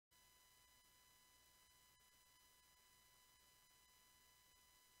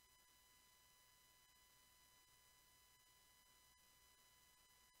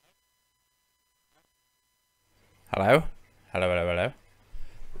Hello? Hello, hello, hello.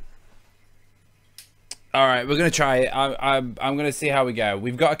 Alright, we're going to try it. I'm going to see how we go.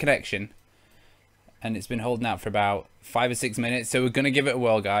 We've got a connection. And it's been holding out for about 5 or 6 minutes. So we're going to give it a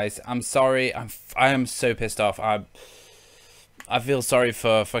whirl, guys. I'm sorry. I am so pissed off. I feel sorry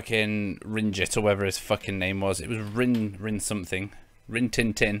for fucking Rinjit or whatever his fucking name was. It was Rin something. Rin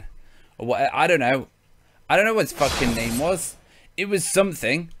Tin Tin. Or what? I don't know. I don't know what his fucking name was. It was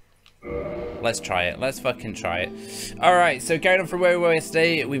something. Let's try it. Let's fucking try it. Alright, so carrying on from where we were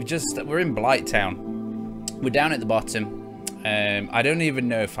yesterday, we're in Blighttown. We're down at the bottom. I don't even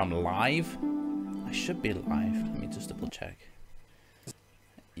know if I'm live. I should be live. Let me just double check.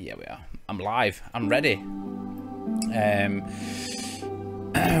 Yeah, we are. I'm live. I'm ready.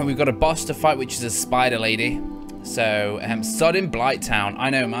 We've got a boss to fight, which is a spider lady. So, Sod in Blighttown. I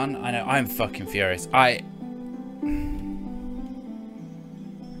know, man. I know. I'm fucking furious. I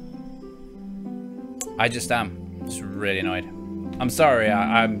just am. Just really annoyed. I'm sorry.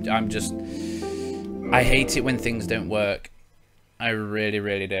 I'm just. I hate it when things don't work. I really,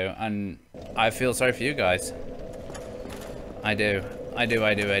 really do. And I feel sorry for you guys. I do. I do.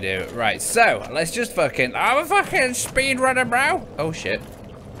 Right, so let's just fucking. I'm a fucking speedrunner, bro. Oh shit.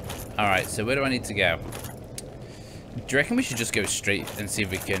 Alright, so where do I need to go? Do you reckon we should just go straight and see if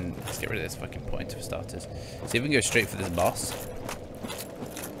we can. Let's get rid of this fucking pointer for starters. See if we can go straight for this boss.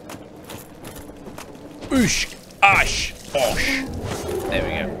 Oosh! Ash! Osh! There we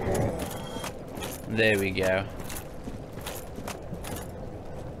go. There we go.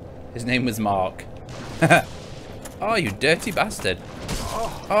 His name was Mark. Oh, you dirty bastard.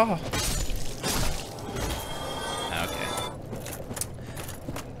 Oh. Okay.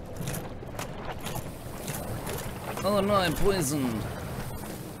 Oh no, I'm poisoned.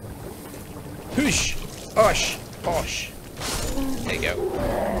 Whoosh! Osh! Osh! There you go.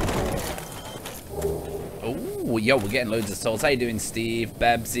 Oh, yo, we're getting loads of souls. How you doing, Steve?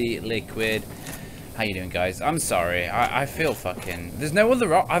 Babsy, Liquid. How you doing, guys? I'm sorry. I feel fucking. There's no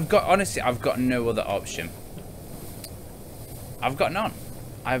other. Honestly, I've got no other option. I've got none.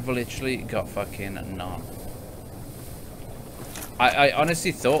 I've literally got fucking none. I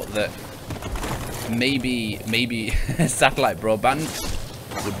honestly thought that maybe satellite broadband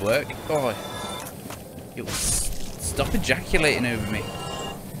would work. Oh, it was stop ejaculating over me.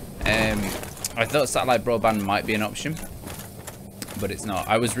 I thought satellite broadband might be an option, but it's not.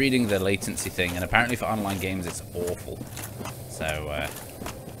 I was reading the latency thing, and apparently for online games it's awful. So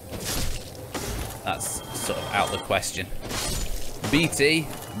that's sort of out the question. BT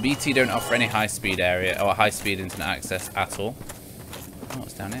don't offer any high-speed area or high-speed internet access at all. Oh,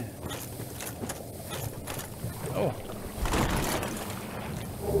 what's down here? Oh,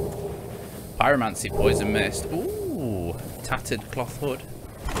 pyromancy, poison mist. Ooh, tattered cloth hood.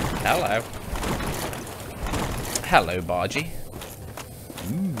 Hello. Hello, Bargy.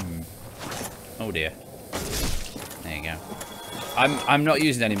 Oh dear. There you go. I'm not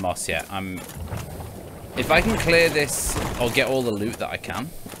using any moss yet. If I can clear this or get all the loot that I can.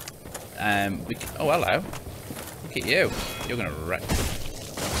 Oh, hello. Look at you. You're gonna wreck.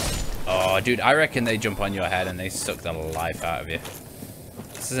 Oh, dude, I reckon they jump on your head and they suck the life out of you.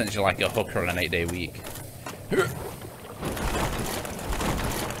 It's essentially like a hooker on an 8-day week.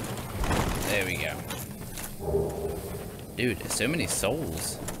 There we go. Dude, there's so many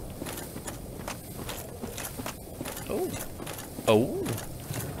souls. Oh. Oh.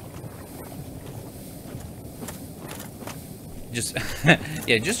 Just,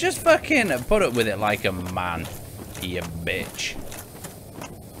 yeah, just fucking put up with it like a man, you bitch.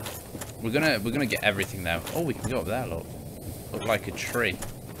 We're gonna get everything though. Oh, we can go up there, look. Look like a tree.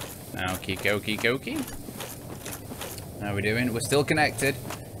 Okie dokie. How are we doing? We're still connected.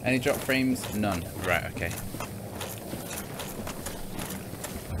 Any drop frames? None. Right, okay.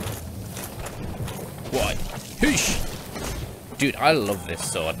 What? Whoosh! Dude, I love this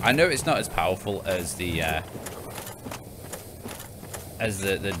sword. I know it's not as powerful as the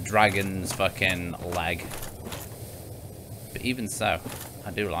dragon's fucking leg. But even so,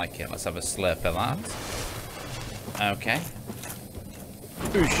 I do like it. Let's have a slurp of that. Okay.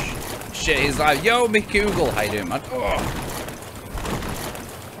 Whoosh! Shit, he's like, yo, McCougal. How you doing, man? Oh.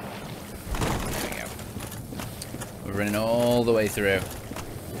 We're running all the way through.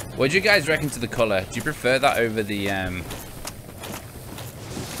 What do you guys reckon to the colour? Do you prefer that over the oh,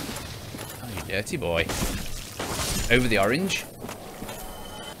 you dirty boy. Over the orange?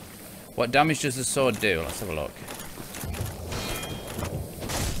 What damage does the sword do? Let's have a look.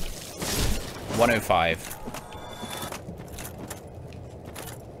 105.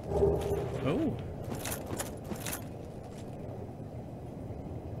 Oh.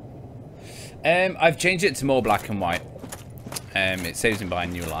 I've changed it to more black and white. It saves me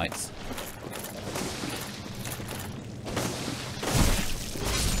buying new lights.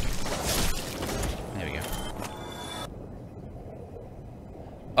 There we go.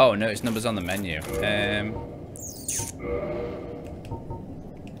 Oh, no, it's numbers on the menu.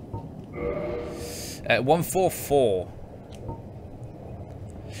 144.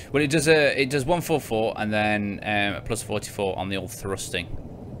 Well, it does 144 and then a plus 44 on the old thrusting.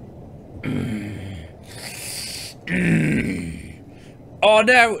 Oh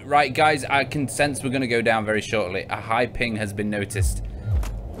no! Right, guys, I can sense we're going to go down very shortly. A high ping has been noticed.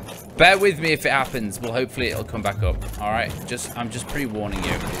 Bear with me if it happens. Well, hopefully it'll come back up. All right, I'm just pre-warning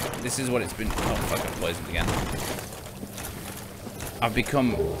you. This is what it's been. Oh fuck! I'm poisoned again. I've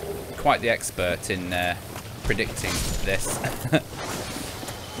become quite the expert in predicting this.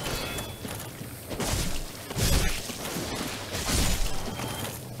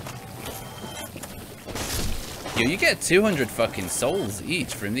 Yo, you get 200 fucking souls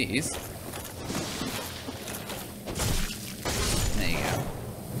each from these. There you go.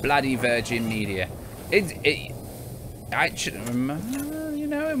 Bloody Virgin Media. I shouldn't remember. You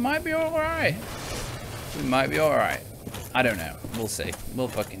know, it might be all right. It might be all right. I don't know. We'll see. We'll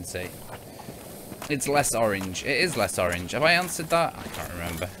fucking see. It's less orange. It is less orange. Have I answered that? I can't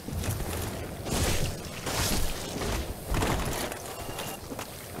remember.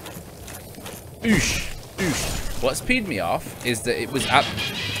 Oosh. Oosh. What speed me off is that it was up.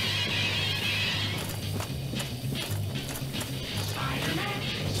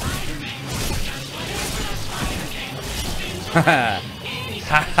 Ha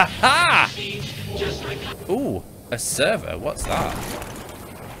ha ha! Ooh, a server. What's that?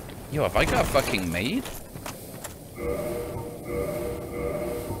 Yo, have I got a fucking maid?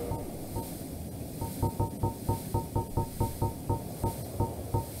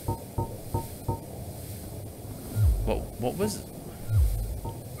 What was...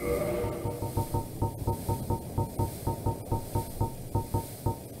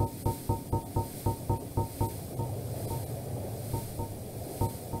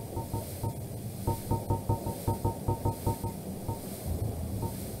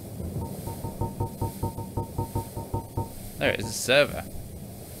 There it is, a server.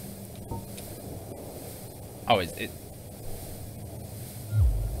 Oh, is it...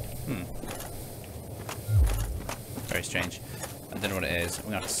 Very strange. I don't know what it is. I'm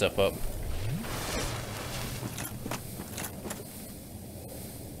gonna have to sup up.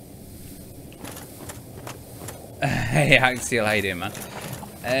 Hey, Axial, how you doing, man?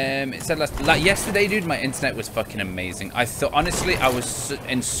 It said like yesterday, dude, my internet was fucking amazing. I thought, honestly, I was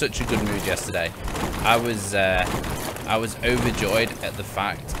in such a good mood yesterday. I was overjoyed at the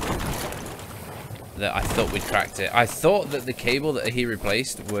fact that I thought we'd cracked it. I thought that the cable that he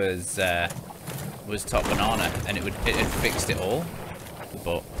replaced was top banana and it had fixed it all,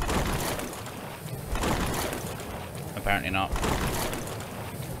 but apparently not.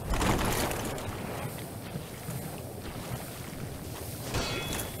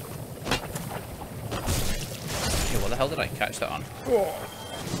 Hey, what the hell did I catch that on? Oh.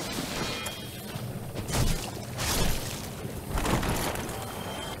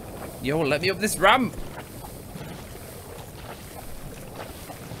 Yo, let me up this ramp!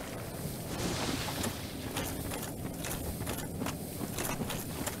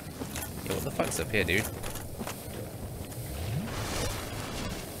 Yo, what the fuck's up here, dude?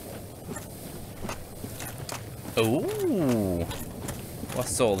 Ooh!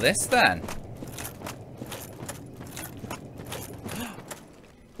 What's all this then?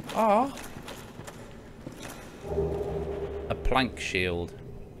 Ah! A plank shield.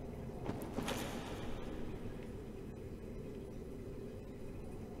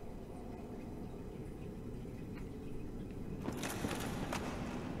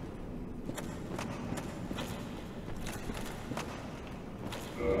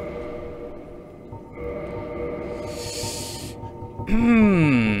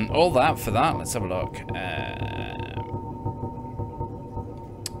 All that for that. Let's have a look.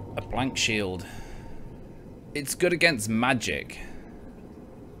 A blank shield. It's good against magic.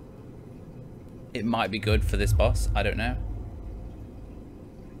 It might be good for this boss. I don't know.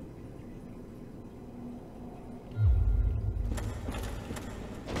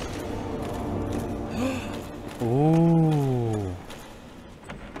 Ooh.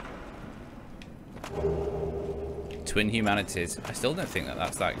 Twin humanities. I still don't think that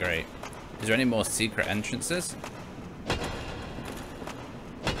that's that great. Is there any more secret entrances?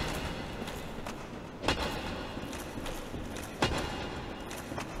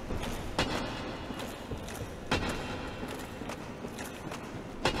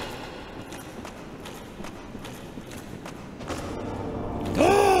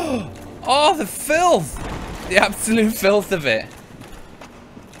 Oh, the filth! The absolute filth of it.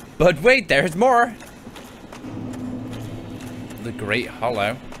 But wait, there's more. The Great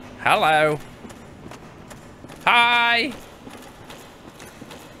Hollow. Hello. Hi.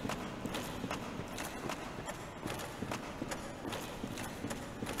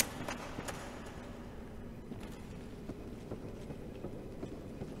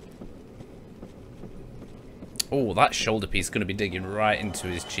 Oh, that shoulder piece is going to be digging right into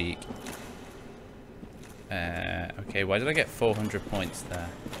his cheek. Okay, why did I get 400 points there?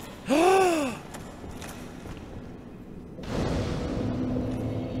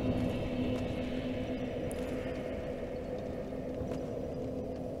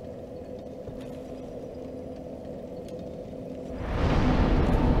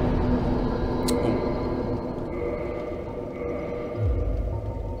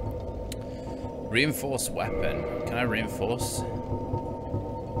 Reinforce weapon. Can I reinforce?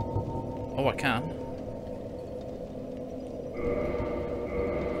 Oh, I can.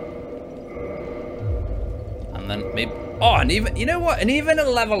 And then maybe... Oh, and even... You know what? And even a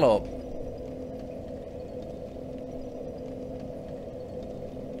level up.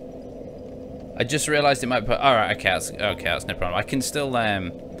 I just realized it might put... Alright, okay, that's no problem. I can still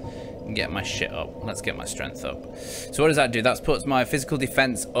get my shit up. Let's get my strength up. So what does that do? That puts my physical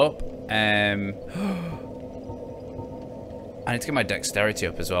defense up. I need to get my dexterity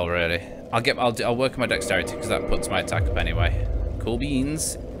up as well, really. I'll work on my dexterity because that puts my attack up anyway. Cool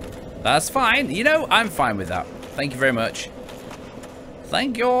beans. That's fine. You know, I'm fine with that. Thank you very much.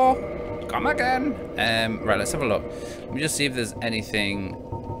 Thank you. Come again. Right, let's have a look. Let me just see if there's anything.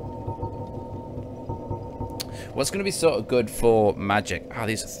 What's going to be sort of good for magic? Ah,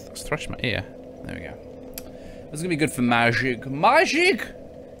 these thrush my ear. There we go. What's going to be good for magic? Magic!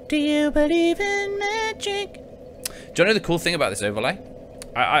 Do you believe in magic? Do you know the cool thing about this overlay?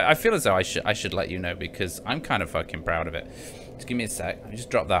 I feel as though I should let you know because I'm kind of fucking proud of it. Just give me a sec. Let me just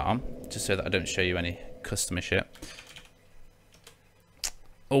drop that on just so that I don't show you any customer shit.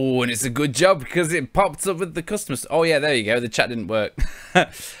 Oh, and it's a good job because it popped up with the customers. Oh yeah, there you go. The chat didn't work.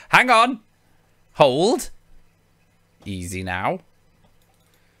 Hang on. Hold. Easy now.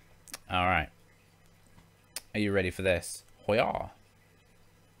 All right. Are you ready for this? Hoya.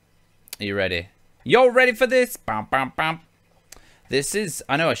 Are you ready? You're ready for this? Bam, bam, bam. This is...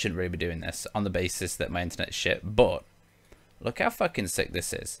 I know I shouldn't really be doing this on the basis that my internet's shit, but look how fucking sick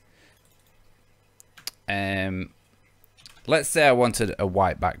this is. Let's say I wanted a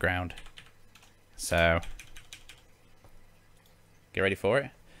white background. So, get ready for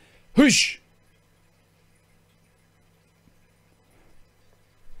it. Whoosh!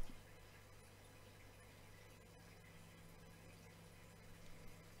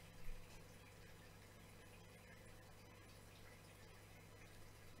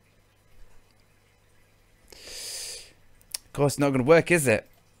 Of course, it's not going to work, is it?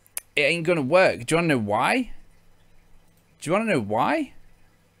 It ain't going to work. Do you want to know why? Do you want to know why?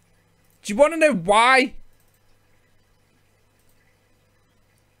 Do you want to know why?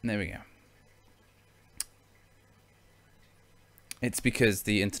 There we go. It's because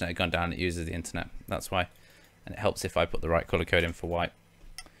the internet had gone down. It uses the internet. That's why. And it helps if I put the right color code in for white.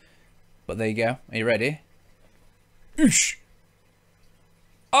 But there you go. Are you ready? Oosh!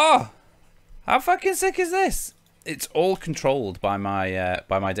 Oh! How fucking sick is this? It's all controlled by my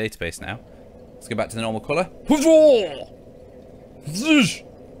database now. Let's go back to the normal color.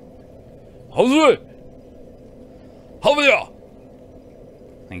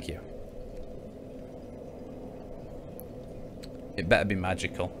 Thank you. It better be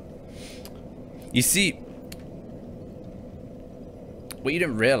magical. You see, what you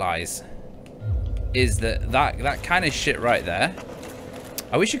didn't realize is that kind of shit right there.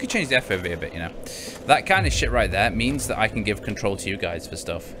 I wish you could change the FOV a bit, you know. That kind of shit right there means that I can give control to you guys for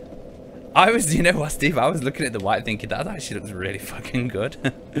stuff. I was, you know what, Steve? I was looking at the white thinking that actually looks really fucking good.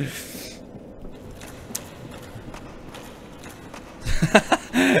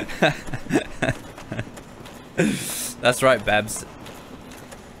 That's right, Babs.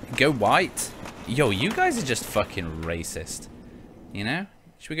 Go white. Yo, you guys are just fucking racist. You know?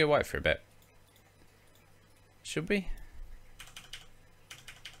 Should we go white for a bit? Should we?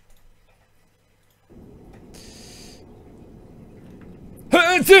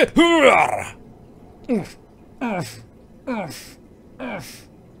 Thank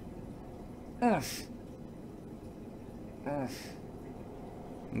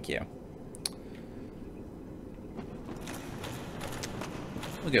you.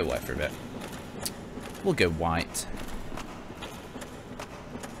 We'll go white for a bit. We'll go white.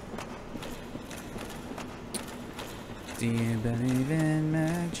 Do you believe in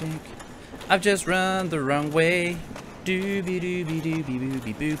magic? I've just run the wrong way. Doobie doobie doobie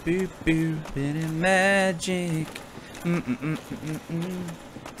doobie boo boo boo. Bit of magic.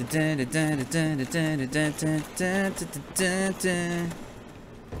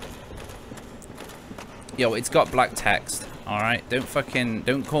 Yo, it's got black text. All right, don't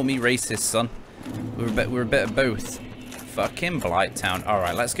call me racist, son. We're a bit of both. Fucking Blight Town. All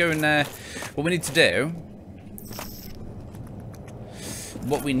right, let's go in there. What we need to do.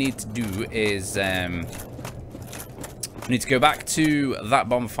 What we need to do is we need to go back to that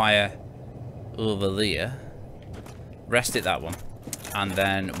bonfire over there. Rest it that one, and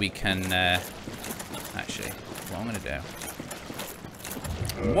then we can actually. What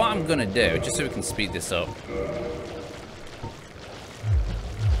I'm gonna do, just so we can speed this up.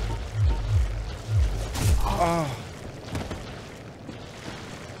 Oh.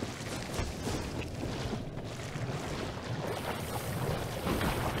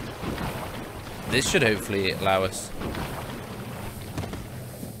 This should hopefully allow us.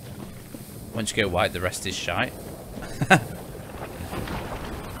 Once you go white, the rest is shite.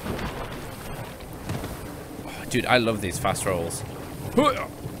 Oh, dude, I love these fast rolls.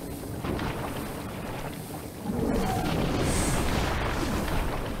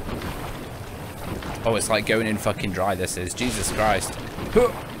 Oh, it's like going in fucking dry, this is. Jesus Christ.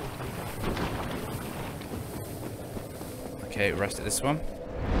 Okay, rest of this one.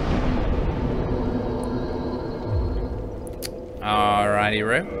 Alrighty,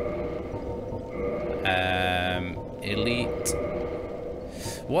 Ro. Elite.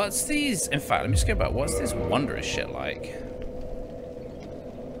 What's these? In fact, let me just go back. What's this wondrous shit like?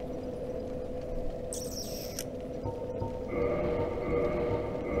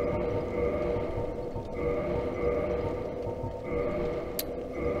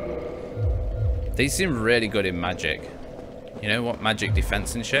 They seem really good in magic. You know what? Magic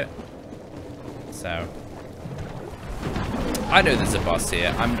defense and shit. So I know there's a boss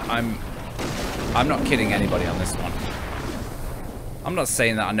here. I'm not kidding anybody on this one. I'm not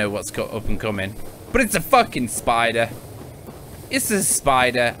saying that I know what's up and coming, but it's a fucking spider. It's a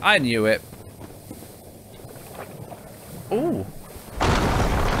spider. I knew it. Ooh.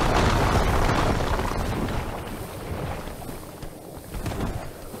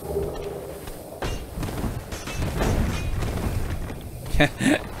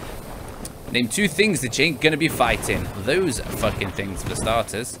 Name 2 things that you ain't gonna be fighting. Those fucking things for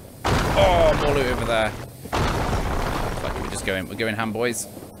starters. Oh, more loot over there. Fuck it, we're going ham, boys.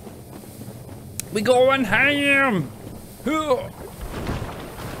 We going ham! Do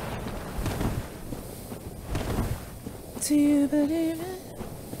you believe it?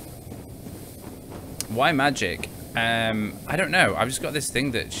 Why magic? I don't know. I've just got this thing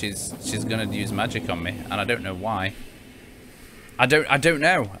that she's gonna use magic on me, and I don't know why. I don't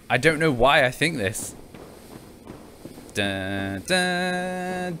know. I don't know why I think this. Da,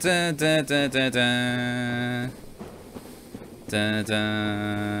 da, da, da, da, da, da. Da,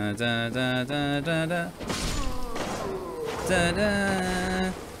 da, da, da, da, da, da. Da,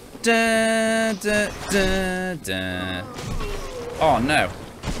 da, da, da, da, da. Oh no.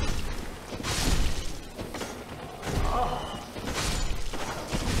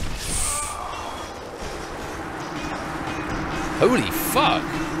 Holy fuck.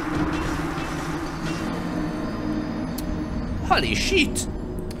 Holy shit.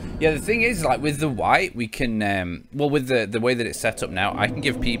 Yeah, the thing is, like, with the white, we can, well, with the way that it's set up now, I can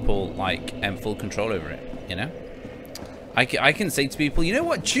give people, like, full control over it, you know? I can say to people, you know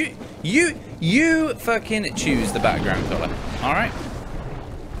what, you fucking choose the background color, alright?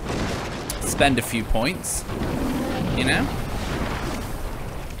 Spend a few points, you know?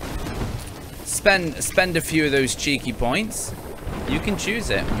 Spend a few of those cheeky points. You can choose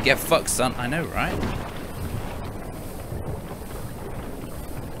it. Get fucked, son. I know, right?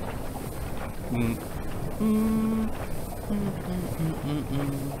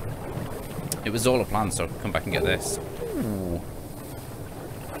 It was all a plan, so I could come back and get this.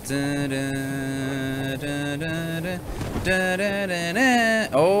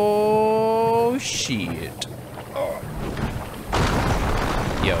 Oh shit!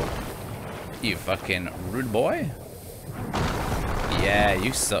 Yo, you fucking rude boy. Yeah,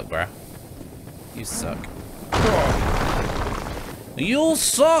 you suck, bro. You suck. You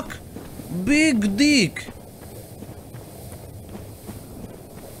suck, big dick.